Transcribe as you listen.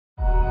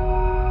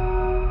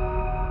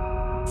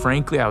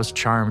Frankly, I was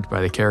charmed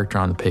by the character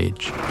on the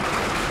page.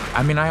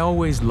 I mean, I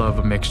always love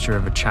a mixture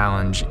of a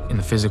challenge in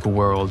the physical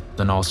world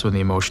and also in the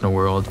emotional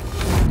world.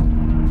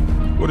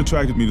 What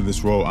attracted me to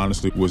this role,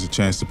 honestly, was a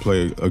chance to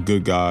play a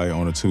good guy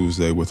on a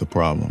Tuesday with a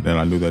problem. And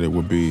I knew that it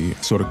would be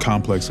sort of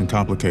complex and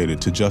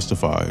complicated to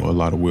justify a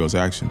lot of Will's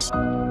actions.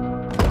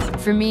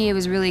 For me, it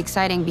was really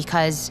exciting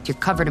because you're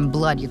covered in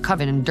blood, you're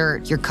covered in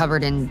dirt, you're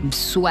covered in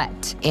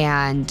sweat.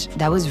 And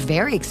that was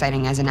very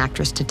exciting as an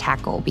actress to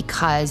tackle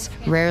because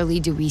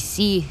rarely do we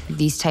see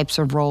these types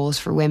of roles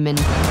for women.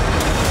 4,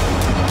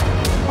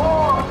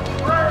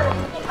 3,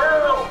 2,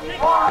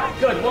 1.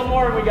 Good, one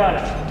more and we got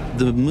it.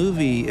 The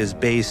movie is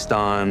based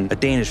on a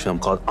Danish film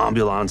called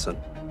Ambulancen.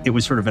 It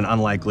was sort of an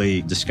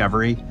unlikely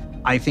discovery.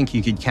 I think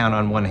you could count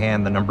on one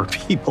hand the number of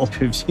people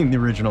who've seen the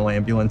original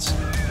Ambulance.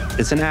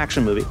 It's an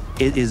action movie.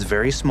 It is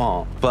very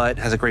small, but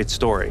has a great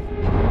story.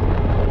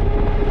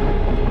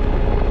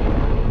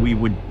 We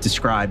would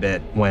describe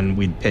it when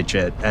we'd pitch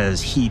it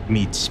as heat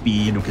meets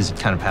speed because it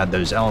kind of had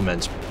those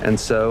elements. And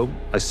so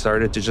I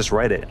started to just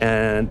write it.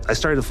 And I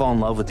started to fall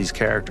in love with these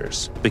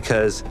characters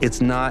because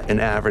it's not an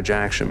average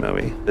action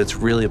movie. It's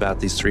really about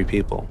these 3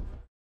 people.